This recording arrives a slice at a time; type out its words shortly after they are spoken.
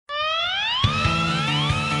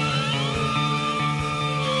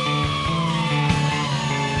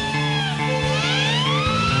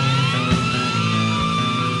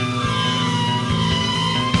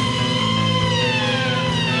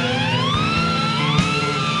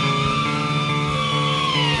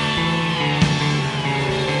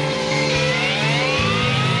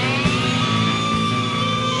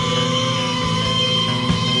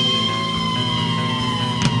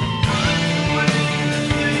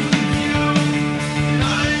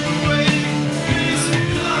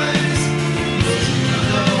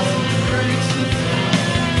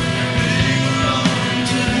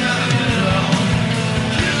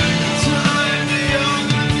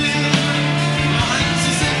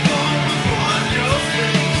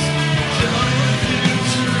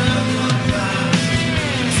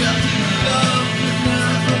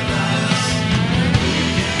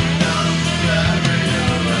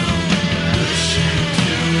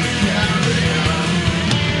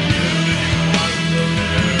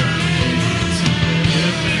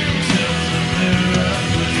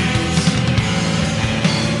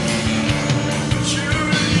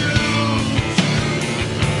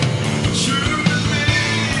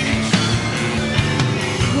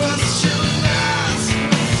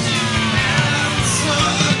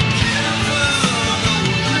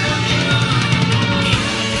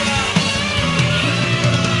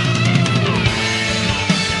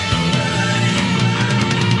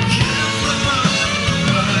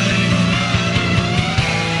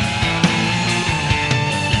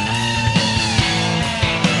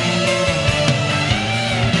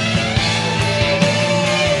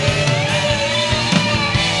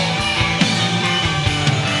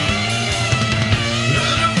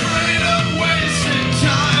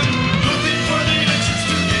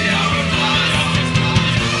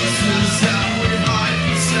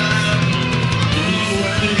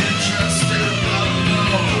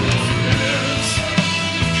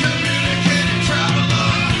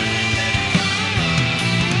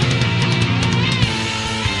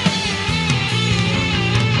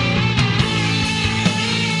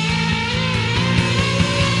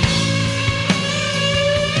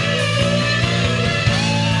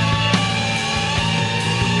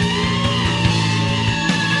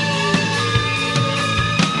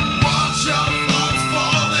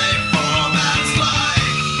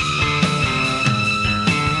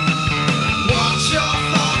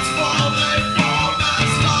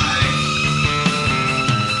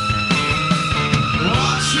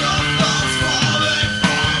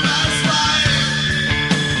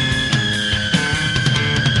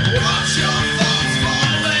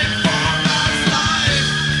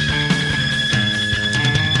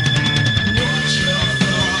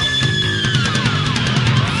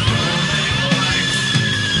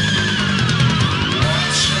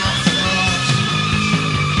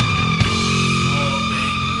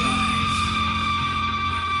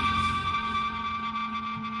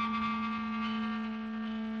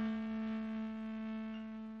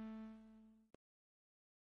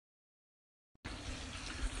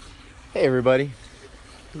Hey everybody,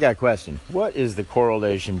 I got a question. What is the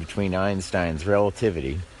correlation between Einstein's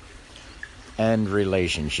relativity and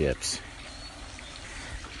relationships?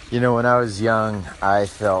 You know, when I was young, I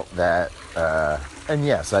felt that, and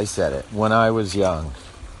yes, I said it, when I was young.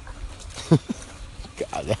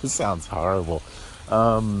 God, that sounds horrible.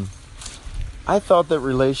 I thought that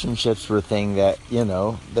relationships were a thing that,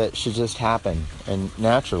 that should just happen and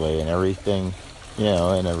naturally, and everything, in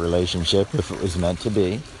a relationship, if it was meant to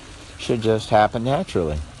be, should just happen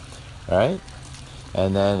naturally, right?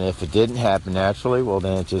 And then if it didn't happen naturally, well,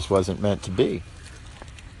 then it just wasn't meant to be.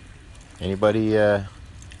 Anybody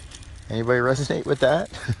resonate with that?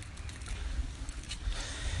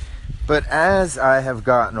 But as I have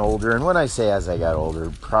gotten older, and when I say as I got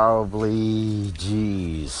older, probably,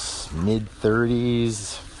 mid-30s,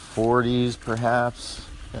 40s perhaps.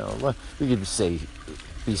 We could be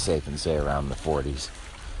safe and say around the 40s.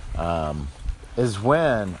 Is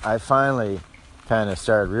when I finally kind of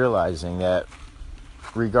started realizing that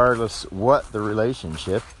regardless what the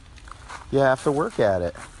relationship, you have to work at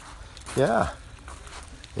it. Yeah.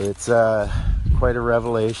 It's quite a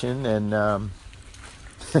revelation, and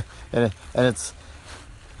and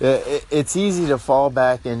it's easy to fall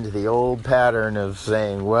back into the old pattern of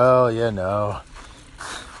saying, well,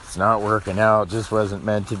 it's not working out, just wasn't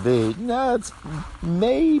meant to be. No, it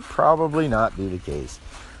may probably not be the case.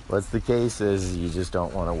 What's the case is you just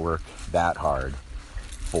don't want to work that hard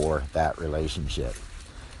for that relationship.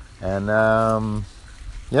 And,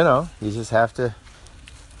 you just have to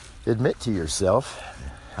admit to yourself,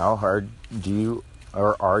 how hard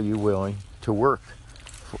are you willing to work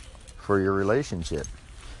for your relationship?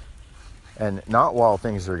 And not while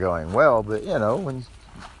things are going well, but,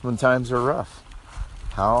 when times are rough.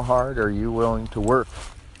 How hard are you willing to work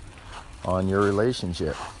on your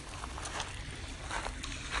relationship?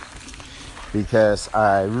 Because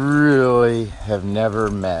I really have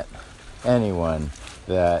never met anyone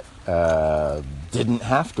that didn't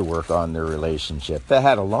have to work on their relationship, that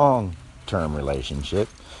had a long-term relationship.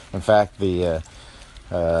 In fact, a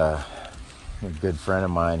good friend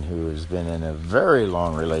of mine who has been in a very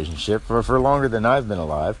long relationship for longer than I've been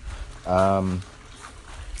alive,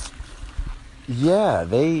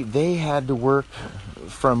 they had to work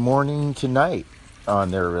from morning to night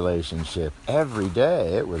on their relationship every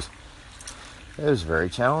day. It was very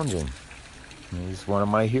challenging. He's one of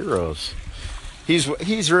my heroes.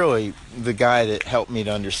 He's really the guy that helped me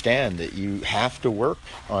to understand that you have to work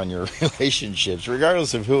on your relationships,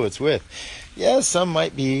 regardless of who it's with. Yeah, some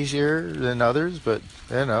might be easier than others, but,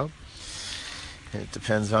 it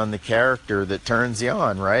depends on the character that turns you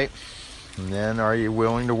on, right? And then are you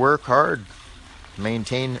willing to work hard,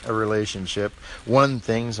 maintain a relationship when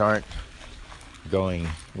things aren't going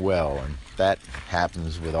well? And that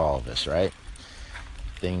happens with all of us, right?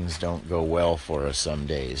 Things don't go well for us some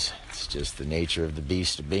days. It's just the nature of the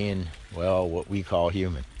beast of being, what we call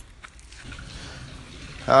human.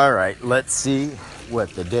 All right, let's see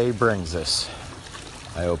what the day brings us.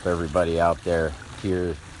 I hope everybody out there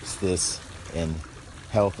hears this in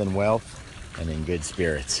health and wealth and in good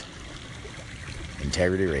spirits.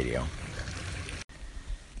 Integrity Radio.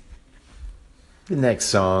 The next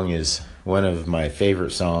song is one of my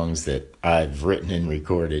favorite songs that I've written and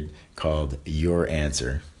recorded, called Your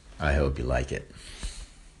Answer. I hope you like it.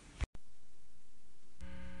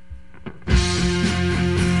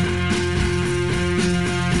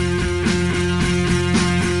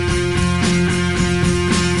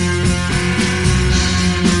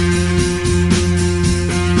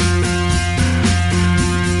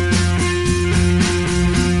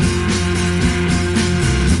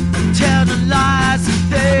 Tell the lies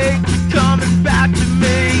and they keep coming back to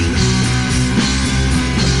me.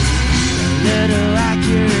 Little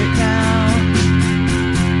accurate now.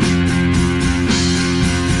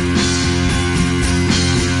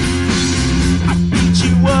 I beat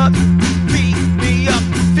you up, beat me up,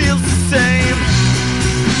 it feels the same.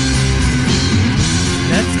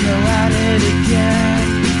 Let's go at it again.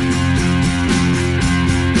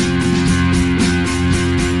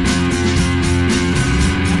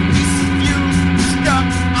 A piece of you stuck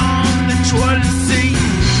on the toilet seat.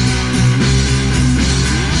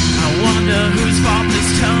 I wonder whose fault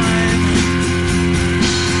this time.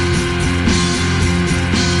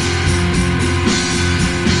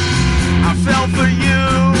 I fell for you,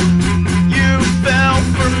 you fell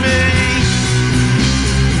for me.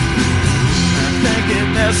 I think it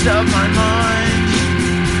messed up my mind.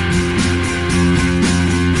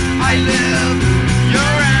 I live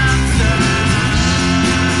your answer.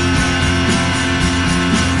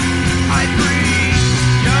 I breathe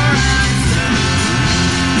your answer.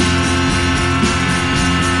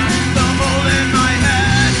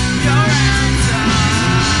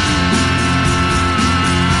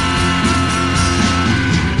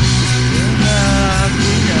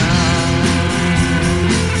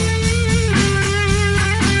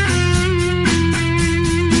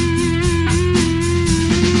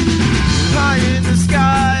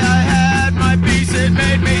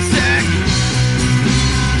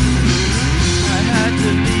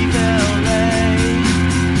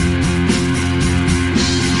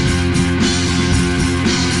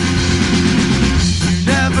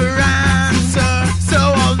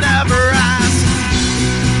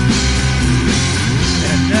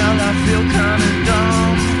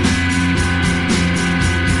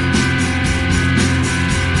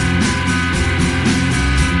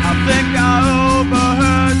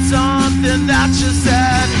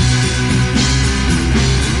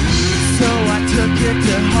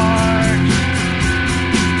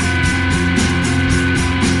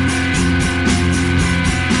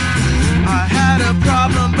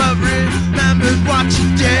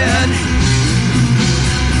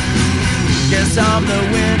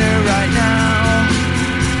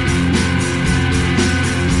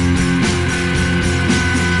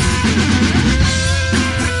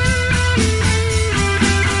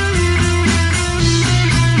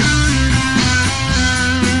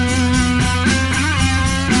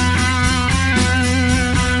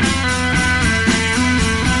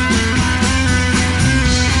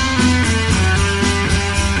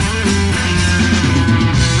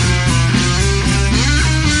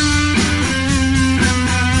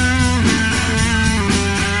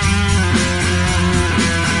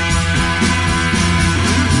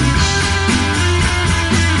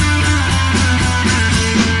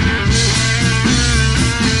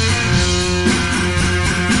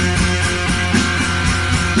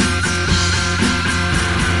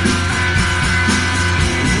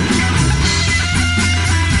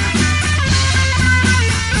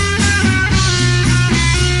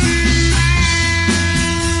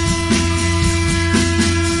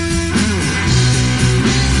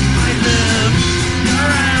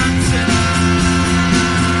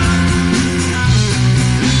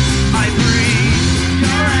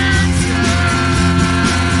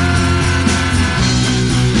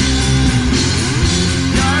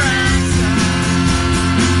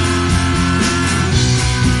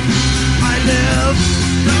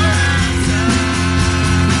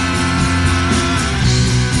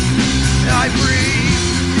 I breathe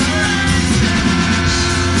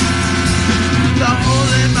the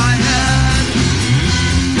hole in my head.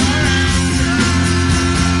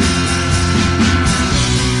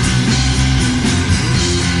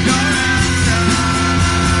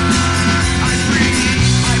 I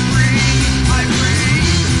breathe, I breathe, I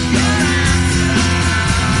breathe your answer.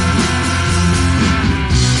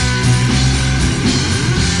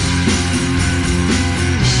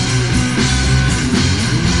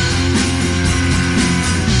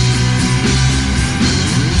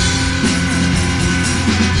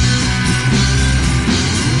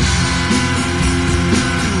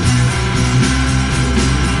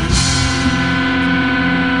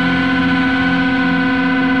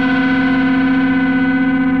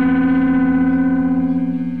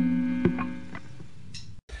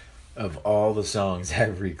 Of all the songs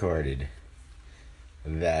I've recorded,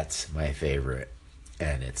 that's my favorite,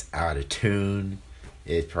 and it's out of tune.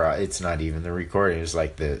 It's not even the recording. It's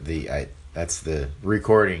like that's the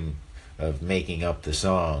recording of making up the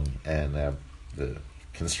song and the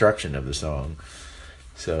construction of the song.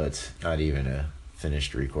 So it's not even a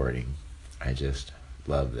finished recording. I just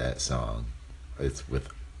love that song. It's with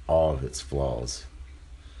all of its flaws.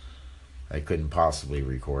 I couldn't possibly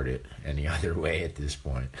record it any other way at this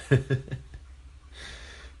point.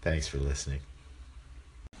 Thanks for listening.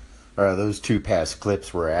 Those two past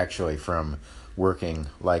clips were actually from Working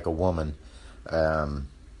Like a Woman. And,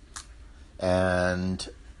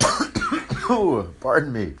 oh,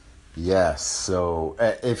 pardon me. Yes, so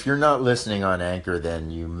if you're not listening on Anchor, then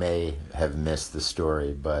you may have missed the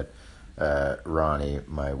story. But Ronnie,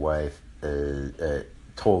 my wife,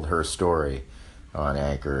 told her story on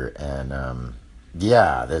Anchor, and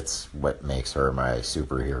yeah, that's what makes her my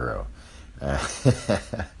superhero.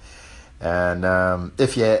 And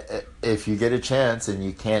if you get a chance and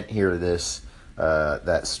you can't hear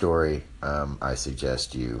that story, I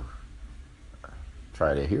suggest you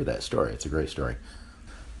try to hear that story. It's a great story.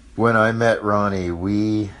 When I met Ronnie,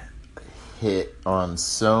 we hit on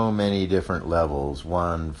so many different levels.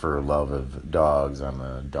 One, for love of dogs. I'm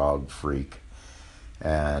a dog freak.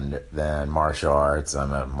 And then martial arts.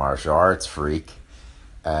 I'm a martial arts freak.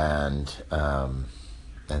 And then,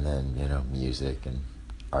 music and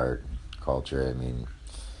art, culture. I mean,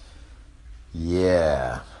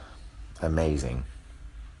 yeah, amazing.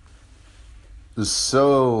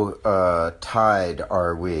 So tied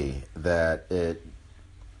are we that it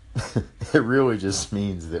really just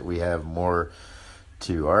means that we have more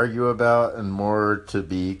to argue about and more to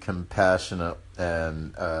be compassionate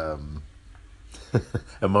and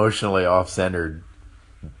emotionally off-centered.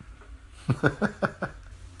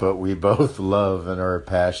 But we both love and are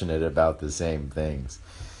passionate about the same things.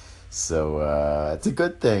 So it's a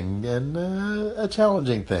good thing and a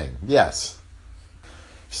challenging thing. Yes.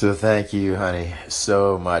 So thank you, honey,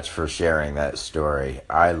 so much for sharing that story.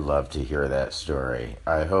 I love to hear that story.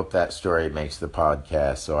 I hope that story makes the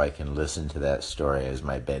podcast so I can listen to that story as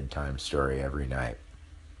my bedtime story every night.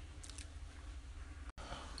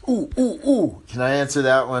 Ooh. Can I answer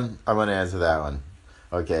that one? I want to answer that one.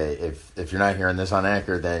 Okay, if you're not hearing this on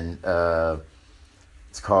Anchor, then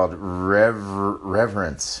it's called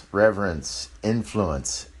reverence,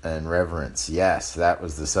 influence, and reverence. Yes, that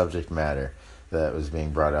was the subject matter that was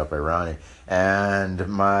being brought up by Ronnie. And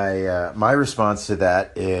my response to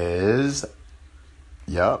that is,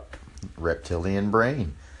 reptilian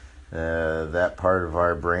brain. That part of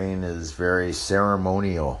our brain is very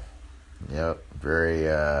ceremonial. Very...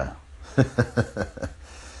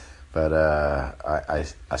 But I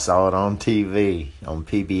saw it on TV, on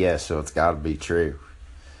PBS, so it's got to be true.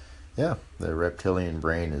 Yeah, the reptilian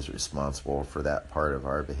brain is responsible for that part of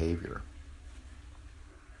our behavior.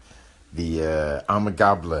 The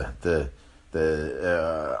amygdala, the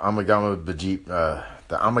amygdala,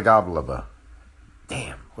 the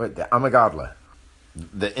amygdala,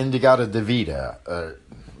 the indigata divida,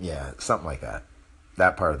 something like that.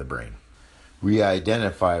 That part of the brain. We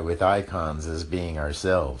identify with icons as being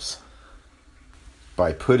ourselves.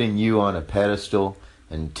 By putting you on a pedestal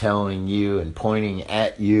and telling you and pointing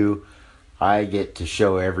at you, I get to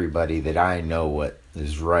show everybody that I know what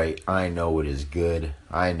is right. I know what is good.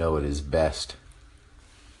 I know what is best.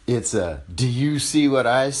 It's do you see what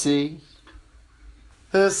I see?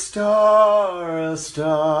 A star,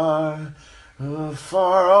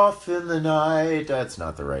 far off in the night. That's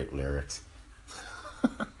not the right lyrics.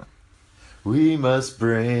 We must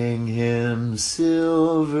bring him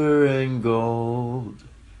silver and gold.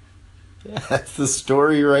 Yeah, that's the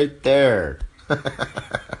story right there. All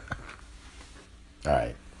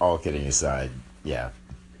right, all kidding aside, yeah,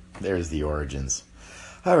 there's the origins.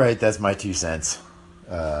 All right, that's my 2 cents.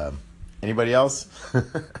 Anybody else?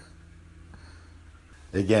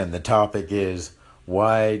 Again, the topic is,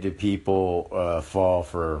 why do people fall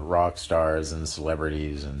for rock stars and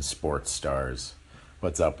celebrities and sports stars?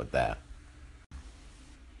 What's up with that?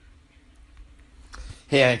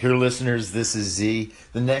 Hey, Anchor listeners, this is Z.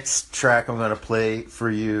 The next track I'm going to play for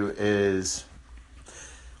you is,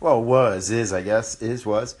 well, was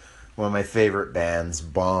one of my favorite bands,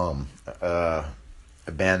 Bomb. A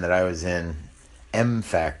band that I was in, M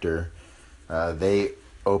Factor. They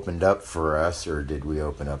opened up for us, or did we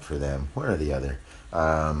open up for them? One or the other.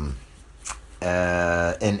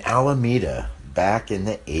 In Alameda, back in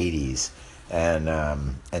the 80s.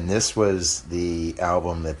 And this was the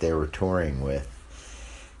album that they were touring with.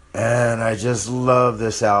 And I just love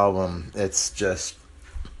this album. It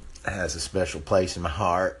has a special place in my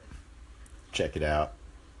heart. Check it out.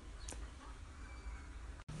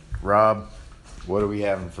 Rob, what are we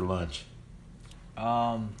having for lunch?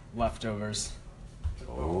 Leftovers.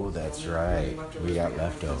 Oh, that's right. We got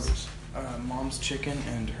leftovers. Mom's chicken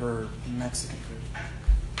and her Mexican food.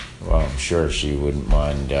 Well, I'm sure she wouldn't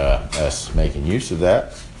mind us making use of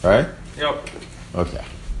that, right? Yep. Okay.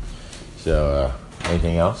 So,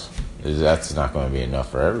 anything else? That's not going to be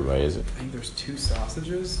enough for everybody, is it? I think there's 2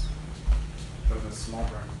 sausages. But a small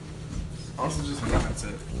breakfast. Sausages and that's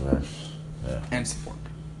it. Yeah. And some pork.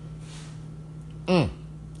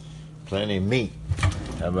 Plenty of meat.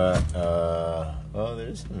 How about,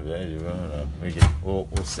 there's some veggie. We'll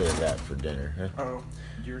save that for dinner, huh? Oh,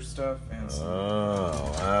 your stuff and some.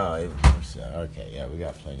 Oh, wow. Okay, yeah, we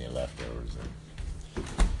got plenty of leftovers then.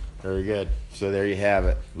 Very good. So there you have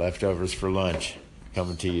it. Leftovers for lunch.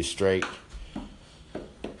 Coming to you straight.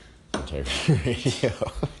 Integrity Radio.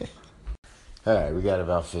 All right, we got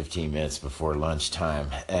about 15 minutes before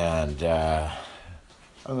lunchtime. And I'm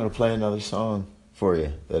going to play another song for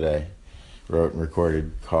you that I wrote and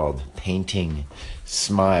recorded called Painting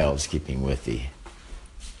Smiles, keeping with the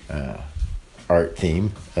art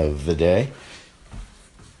theme of the day.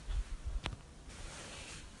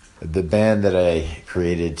 The band that I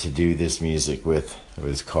created to do this music with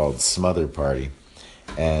was called Smother Party.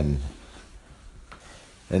 And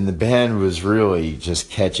the band was really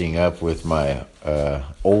just catching up with my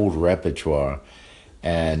old repertoire.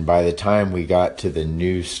 And by the time we got to the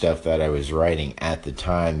new stuff that I was writing at the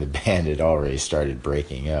time, the band had already started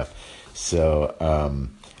breaking up. So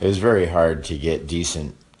it was very hard to get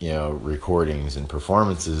decent, recordings and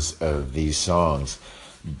performances of these songs.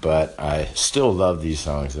 But I still love these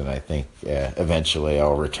songs, and I think eventually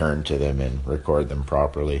I'll return to them and record them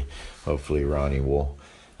properly. Hopefully Ronnie will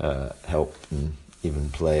help and even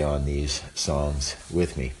play on these songs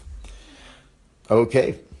with me.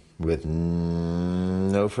 Okay, with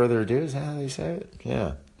no further ado, is that how they say it?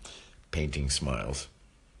 Yeah. Painting Smiles.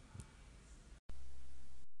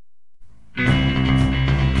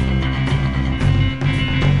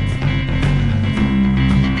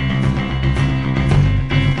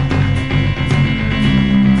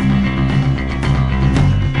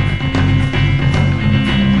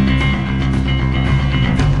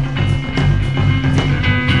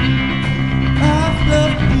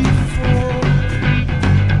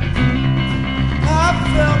 I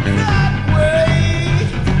felt that way.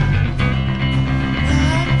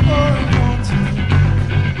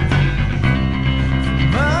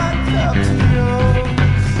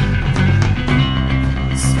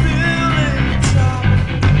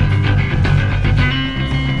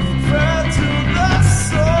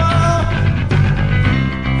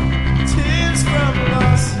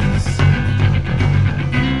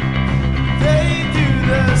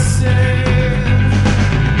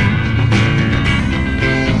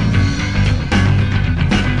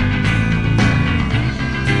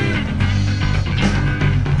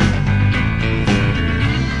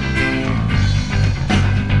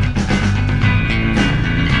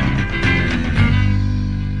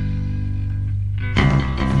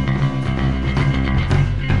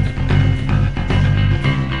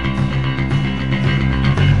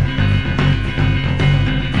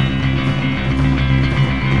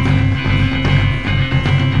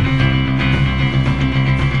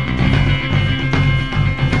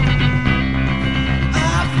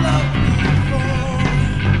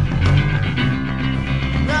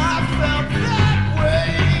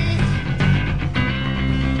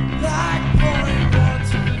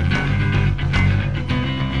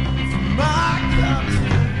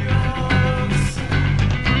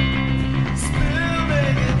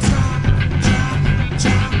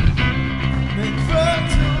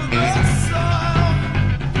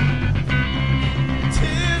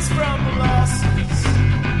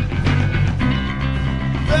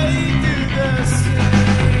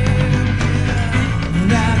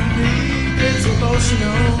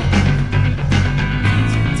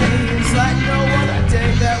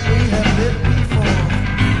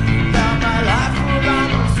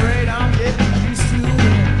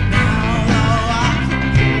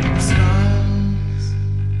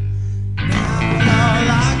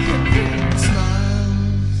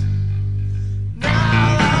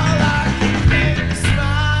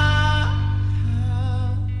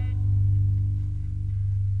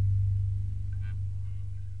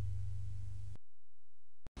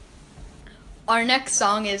 Our next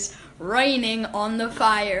song is Raining on the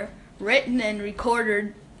Fire, written and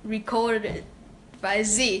recorded by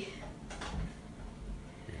Z.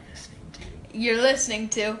 You're listening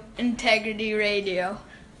to Integrity Radio.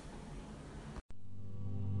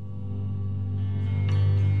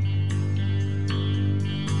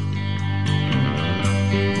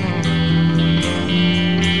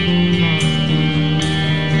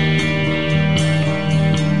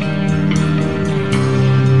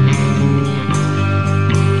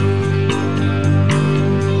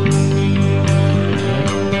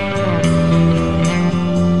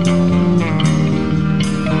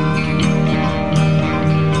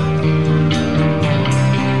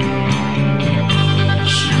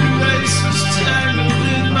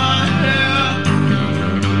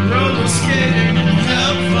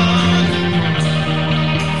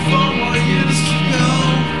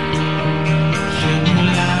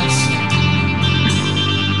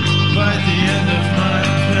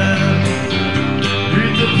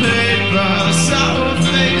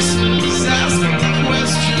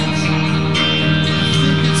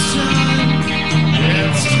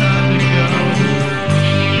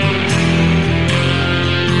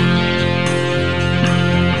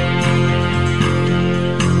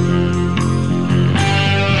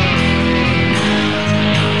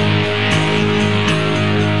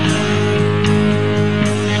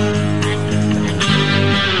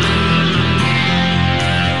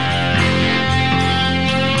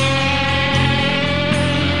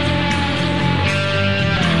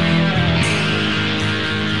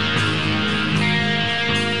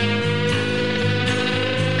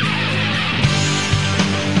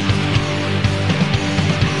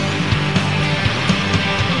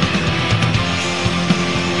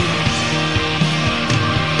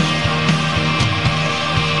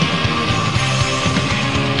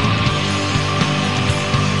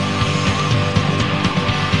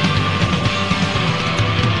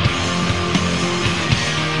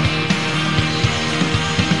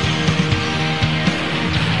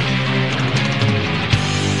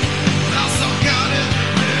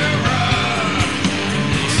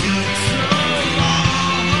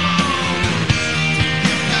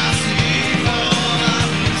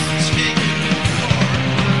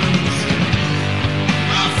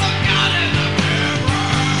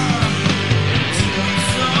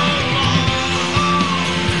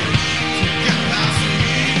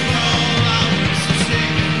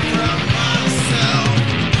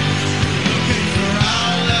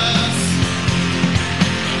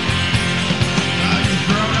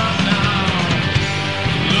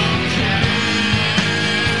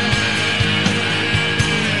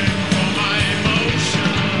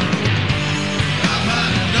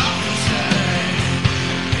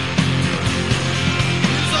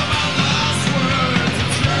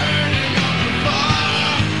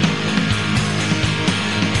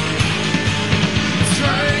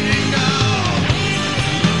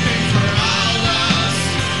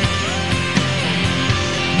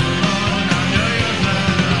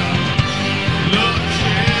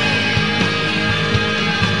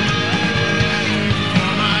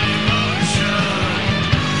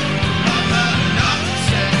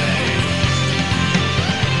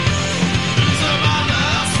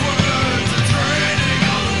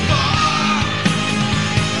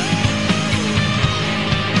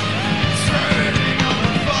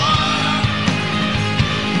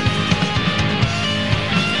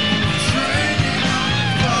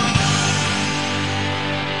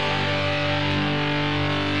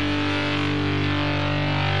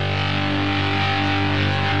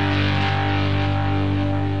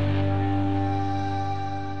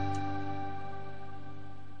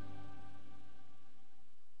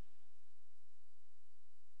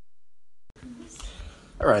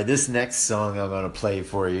 All right, this next song I'm going to play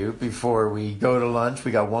for you before we go to lunch.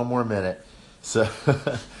 We got one more minute. So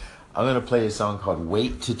I'm going to play a song called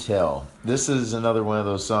Wait to Tell. This is another one of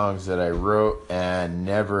those songs that I wrote and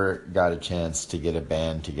never got a chance to get a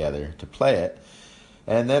band together to play it.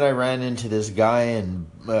 And then I ran into this guy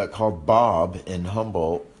called Bob in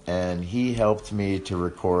Humboldt, and he helped me to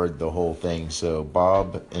record the whole thing. So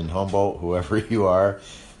Bob in Humboldt, whoever you are,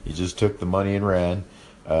 he just took the money and ran.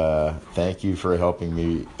 Thank you for helping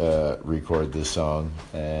me record this song,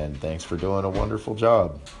 and thanks for doing a wonderful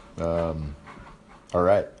job. All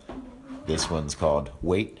right, this one's called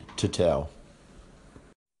Wait to Tell.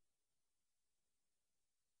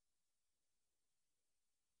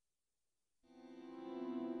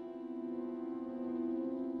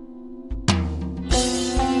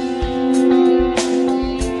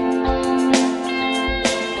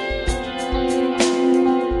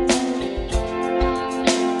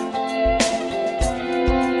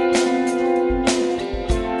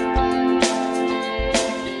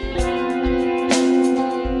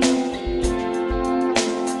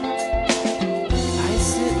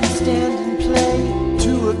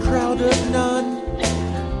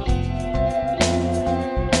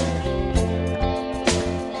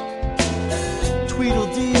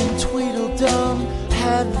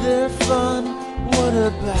 had their fun, what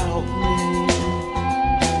about me?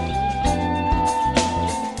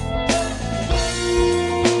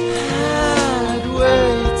 I'd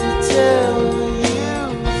wait to tell you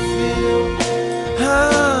feel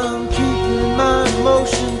I'm keeping my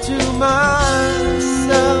emotion to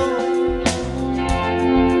myself.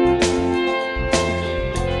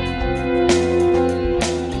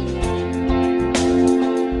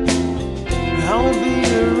 I'll be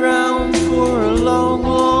around for a long,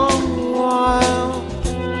 long while.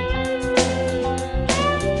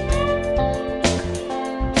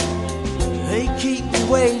 They keep me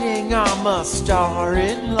waiting, I'm a star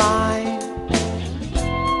in line.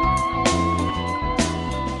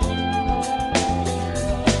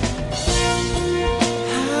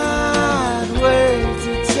 I'd wait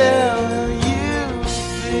to tell you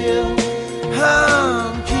feel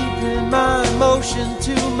I'm keeping my emotion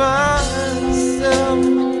to myself.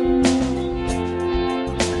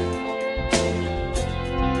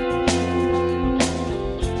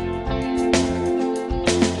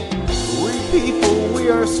 We people, we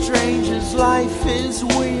are strangers, life is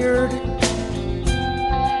weird.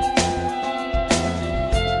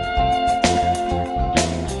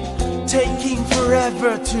 Taking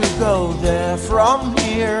forever to go there from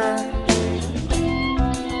here.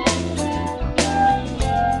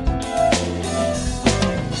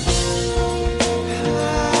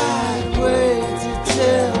 I'd wait to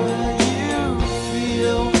tell you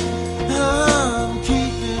feel I'm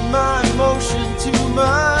keeping my emotion to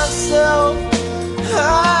myself.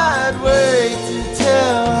 I'd wait to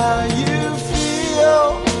tell how you feel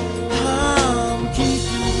I'm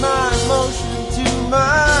keeping my emotion to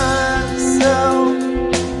myself.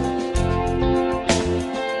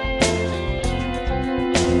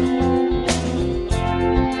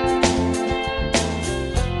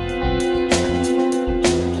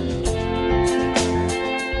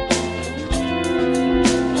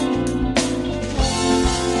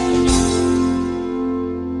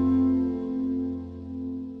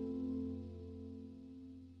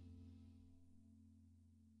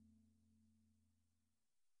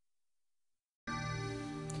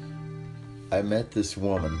 I met this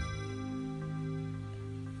woman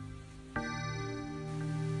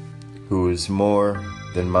who is more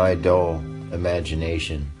than my dull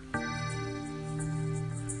imagination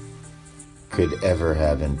could ever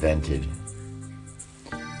have invented.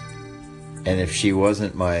 And if she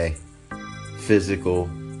wasn't my physical,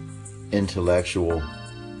 intellectual,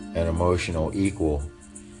 and emotional equal,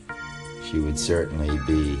 she would certainly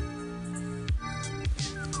be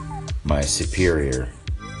my superior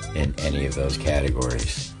in any of those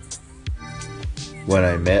categories. When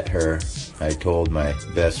I met her, I told my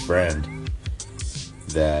best friend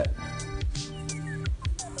that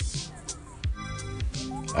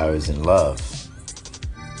I was in love,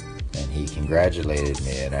 and he congratulated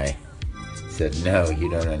me, and I said, "No, you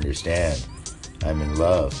don't understand. I'm in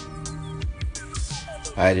love."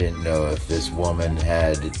 I didn't know if this woman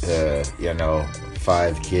had,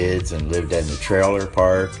 5 kids and lived in a trailer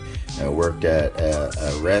park, worked at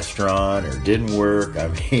a restaurant, or didn't work. I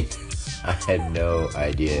mean, I had no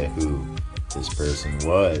idea who this person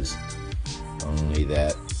was, only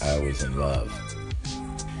that I was in love.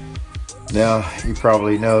 Now, you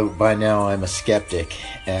probably know by now I'm a skeptic,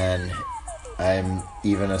 and I'm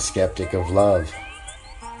even a skeptic of love.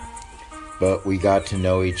 But we got to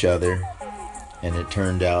know each other, and it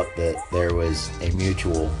turned out that there was a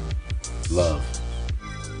mutual love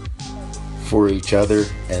for each other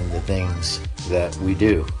and the things that we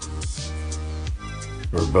do.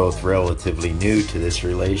 We're both relatively new to this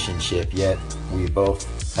relationship, yet we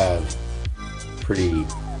both have pretty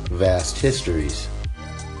vast histories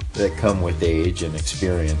that come with age and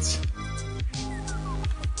experience.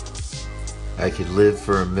 I could live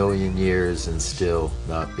for 1,000,000 years and still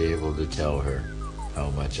not be able to tell her how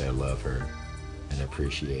much I love her and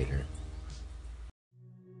appreciate her.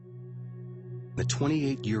 The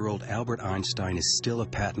 28-year-old Albert Einstein is still a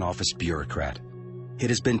patent office bureaucrat. It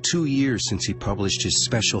has been 2 years since he published his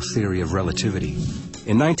special theory of relativity.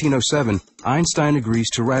 In 1907, Einstein agrees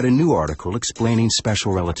to write a new article explaining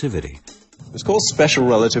special relativity. It was called special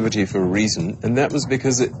relativity for a reason, and that was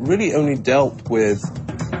because it really only dealt with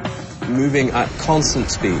moving at constant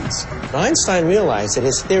speeds. Einstein realized that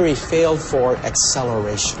his theory failed for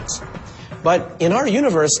accelerations. But in our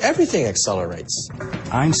universe, everything accelerates.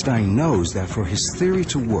 Einstein knows that for his theory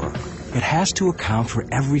to work, it has to account for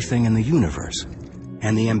everything in the universe.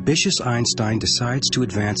 And the ambitious Einstein decides to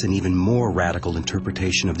advance an even more radical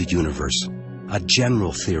interpretation of the universe, a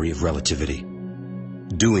general theory of relativity.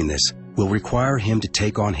 Doing this will require him to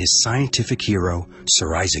take on his scientific hero,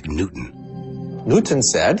 Sir Isaac Newton. Newton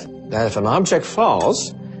said that if an object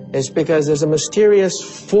falls, it's because there's a mysterious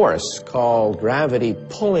force called gravity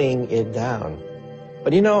pulling it down.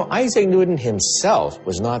 But you know, Isaac Newton himself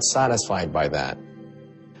was not satisfied by that.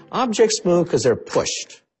 Objects move because they're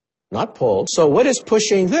pushed, not pulled. So what is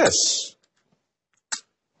pushing this?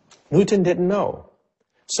 Newton didn't know.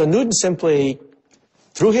 So Newton simply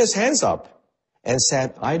threw his hands up and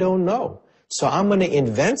said, I don't know. So I'm going to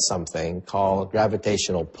invent something called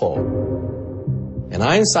gravitational pull. And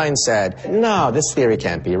Einstein said, no, this theory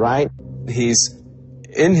can't be right. He's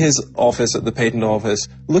in his office at the patent office,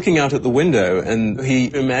 looking out at the window, and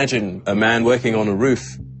he imagined a man working on a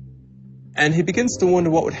roof. And he begins to wonder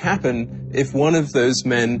what would happen if one of those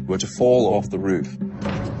men were to fall off the roof.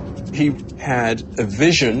 He had a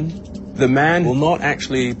vision. The man will not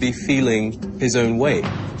actually be feeling his own weight.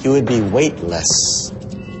 He would be weightless.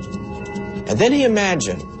 And then he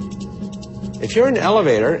imagined, if you're in an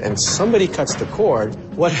elevator and somebody cuts the cord,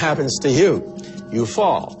 what happens to you? You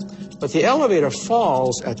fall. But the elevator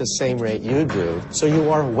falls at the same rate you do, so you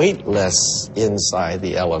are weightless inside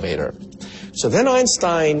the elevator. So then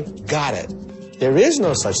Einstein got it. There is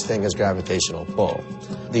no such thing as gravitational pull.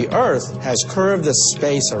 The Earth has curved the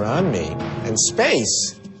space around me, and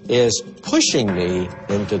space is pushing me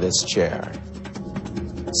into this chair.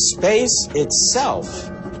 Space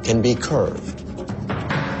itself can be curved.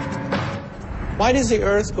 Why does the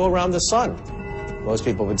Earth go around the sun? Most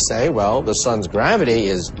people would say, well, the sun's gravity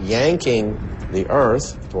is yanking the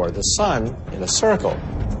Earth toward the sun in a circle.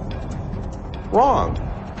 Wrong.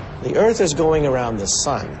 The Earth is going around the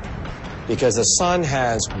sun because the sun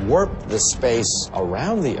has warped the space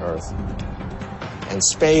around the Earth, and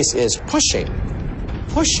space is pushing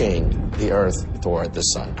the Earth toward the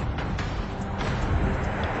sun.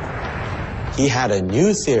 He had a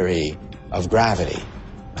new theory of gravity,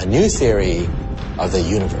 a new theory of the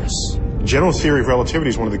universe. General theory of relativity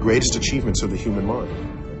is one of the greatest achievements of the human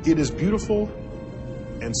mind. It is beautiful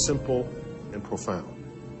and simple and profound.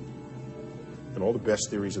 And all the best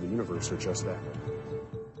theories of the universe are just that.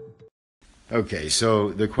 Okay,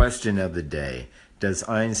 so the question of the day, does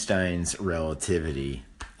Einstein's relativity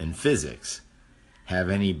in physics have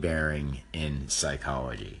any bearing in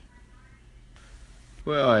psychology?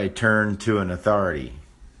 Well, I turned to an authority.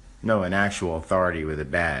 No, an actual authority with a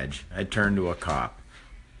badge. I turned to a cop.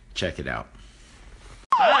 Check it out.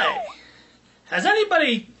 Hi. Has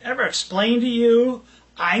anybody ever explained to you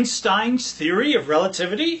Einstein's theory of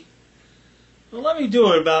relativity? Well, let me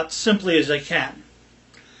do it about simply as I can.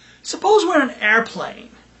 Suppose we're in an airplane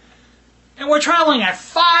and we're traveling at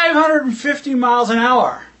 550 miles an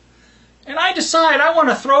hour, and I decide I want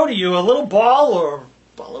to throw to you a little ball or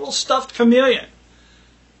a little stuffed chameleon.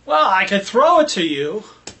 Well, I could throw it to you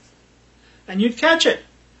and you'd catch it.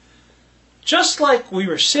 Just like we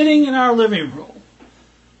were sitting in our living room,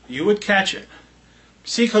 you would catch it.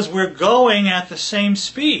 See, because we're going at the same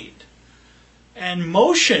speed. And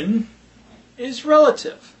motion is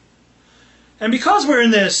relative. And because we're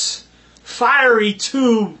in this fiery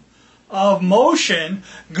tube of motion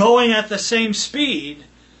going at the same speed,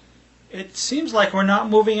 it seems like we're not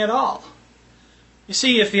moving at all. You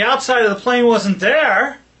see, if the outside of the plane wasn't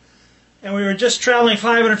there, and we were just traveling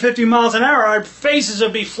 550 miles an hour, our faces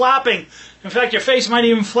would be flapping. In fact, your face might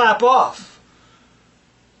even flap off.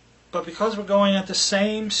 But because we're going at the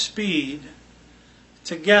same speed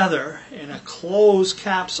together in a closed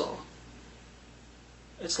capsule,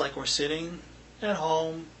 it's like we're sitting at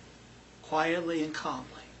home quietly and calmly.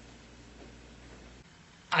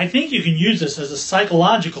 I think you can use this as a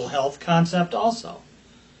psychological health concept also.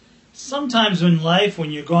 Sometimes in life,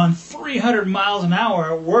 when you're going 300 miles an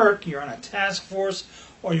hour at work, you're on a task force,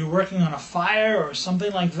 or you're working on a fire or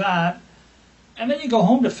something like that, and then you go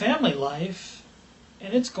home to family life,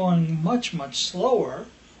 and it's going much, much slower,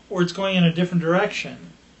 or it's going in a different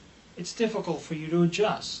direction. It's difficult for you to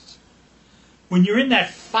adjust. When you're in that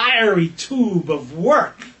fiery tube of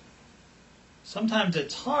work, sometimes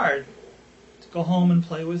it's hard to go home and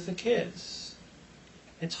play with the kids.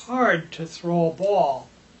 It's hard to throw a ball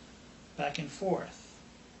back and forth.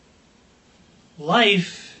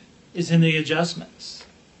 Life is in the adjustments.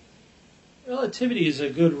 Relativity is a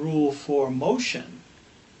good rule for motion,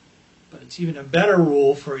 but it's even a better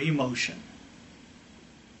rule for emotion.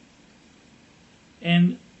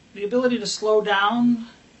 And the ability to slow down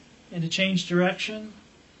and to change direction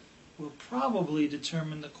will probably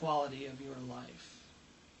determine the quality of your life.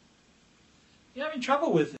 You having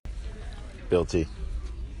trouble with it? Bill T,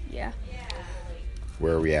 Yeah.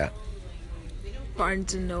 where are we at?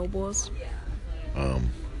 Barnes and Nobles.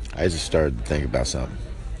 I just started to think about something.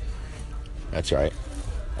 That's right.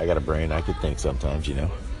 I got a brain. I could think sometimes, you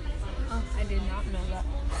know. Oh, I did not know that.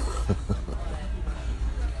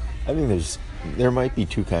 I think there might be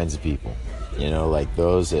two kinds of people. You know, like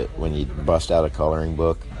those that when you bust out a coloring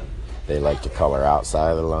book, they like to color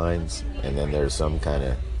outside of the lines, and then there's some kind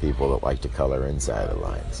of people that like to color inside the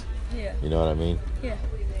lines. Yeah. You know what I mean? Yeah.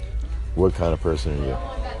 What kind of person are you?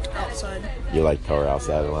 Outside. You like color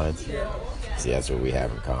outside the lines? Yeah. See, that's what we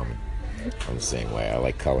have in common. I'm the same way. I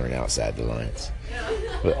like coloring outside the lines.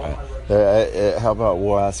 But how about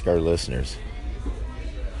we'll ask our listeners?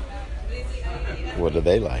 What do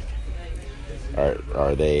they like?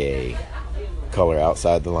 Are they a color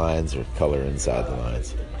outside the lines or color inside the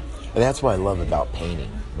lines? And that's what I love about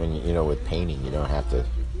painting. When you know, with painting, you don't have to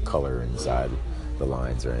color inside the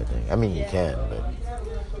lines or anything. I mean, you can, but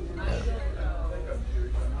yeah.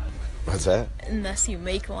 What's that? Unless you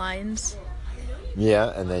make lines.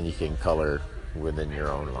 Yeah, and then you can color within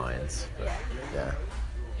your own lines. But, yeah.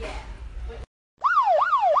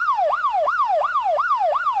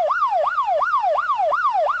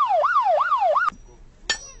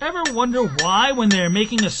 Ever wonder why, when they're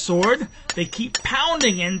making a sword, they keep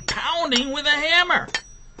pounding and pounding with a hammer?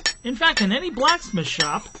 In fact, in any blacksmith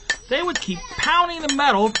shop, they would keep pounding the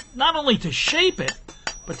metal not only to shape it,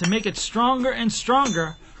 but to make it stronger and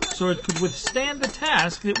stronger so it could withstand the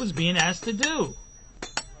task it was being asked to do.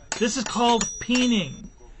 This is called peening,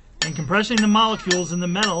 and compressing the molecules in the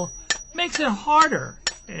metal makes it harder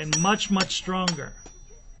and much, much stronger.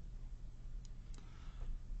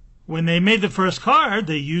 When they made the first car,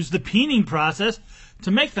 they used the peening process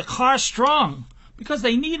to make the car strong, because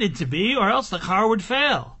they needed to be, or else the car would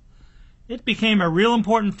fail. It became a real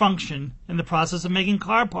important function in the process of making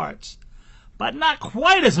car parts, but not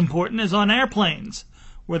quite as important as on airplanes,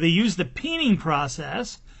 where they use the peening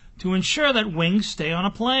process to ensure that wings stay on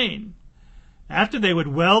a plane. After they would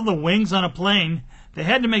weld the wings on a plane, they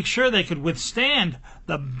had to make sure they could withstand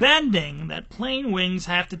the bending that plane wings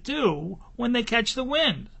have to do when they catch the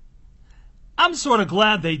wind. I'm sort of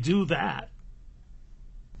glad they do that.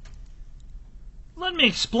 Let me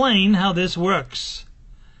explain how this works.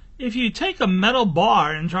 If you take a metal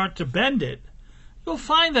bar and start to bend it, you'll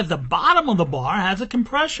find that the bottom of the bar has a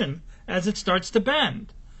compression as it starts to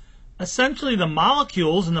bend. Essentially, the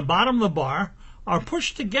molecules in the bottom of the bar are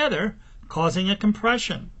pushed together, causing a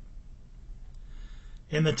compression.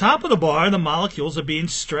 In the top of the bar, the molecules are being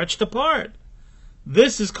stretched apart.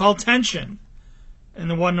 This is called tension.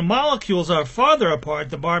 And when the molecules are farther apart,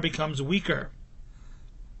 the bar becomes weaker.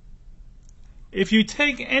 If you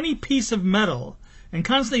take any piece of metal and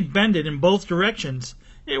constantly bend it in both directions,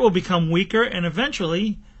 it will become weaker, and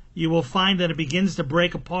eventually you will find that it begins to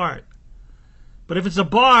break apart. But if it's a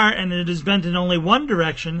bar and it is bent in only one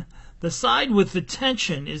direction, the side with the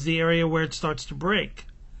tension is the area where it starts to break.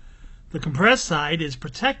 The compressed side is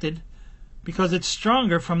protected because it's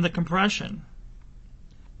stronger from the compression.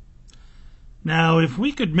 Now, if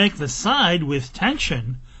we could make the side with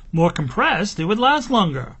tension more compressed, it would last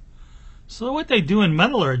longer. So what they do in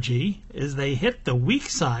metallurgy is they hit the weak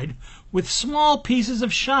side with small pieces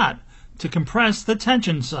of shot to compress the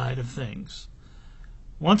tension side of things.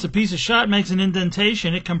 Once a piece of shot makes an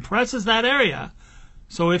indentation, it compresses that area.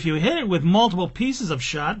 So if you hit it with multiple pieces of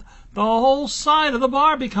shot, the whole side of the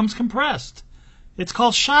bar becomes compressed. It's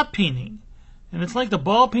called shot peening, and it's like the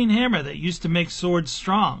ball peen hammer that used to make swords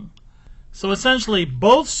strong. So essentially,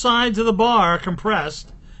 both sides of the bar are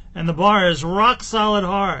compressed, and the bar is rock solid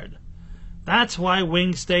hard. That's why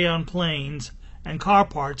wings stay on planes, and car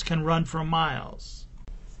parts can run for miles.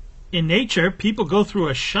 In nature, people go through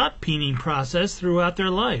a shot peening process throughout their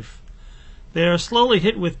life. They are slowly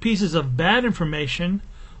hit with pieces of bad information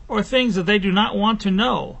or things that they do not want to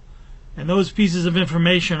know, and those pieces of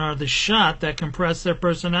information are the shot that compress their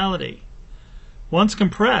personality. Once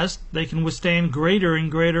compressed, they can withstand greater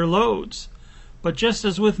and greater loads. But just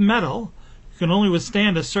as with metal, you can only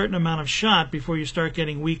withstand a certain amount of shot before you start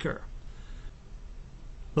getting weaker.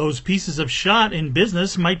 Those pieces of shot in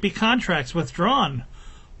business might be contracts withdrawn,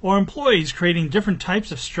 or employees creating different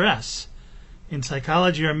types of stress. In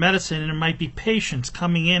psychology or medicine, it might be patients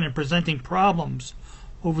coming in and presenting problems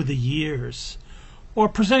over the years, or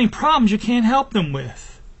presenting problems you can't help them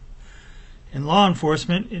with. In law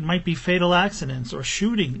enforcement, it might be fatal accidents or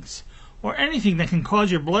shootings, or anything that can cause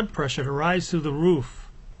your blood pressure to rise through the roof.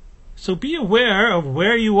 So be aware of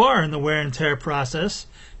where you are in the wear and tear process,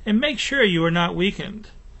 and make sure you are not weakened.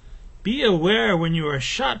 Be aware when you are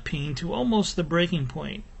shot peened to almost the breaking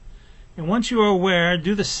point. And once you are aware,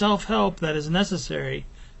 do the self-help that is necessary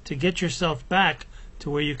to get yourself back to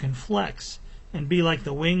where you can flex and be like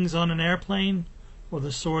the wings on an airplane or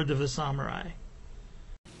the sword of the samurai.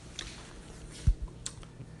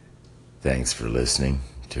 Thanks for listening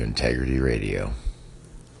to Integrity Radio.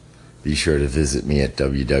 Be sure to visit me at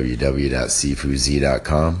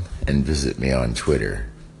www.sifuz.com and visit me on Twitter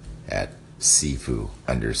at Sifu_Z.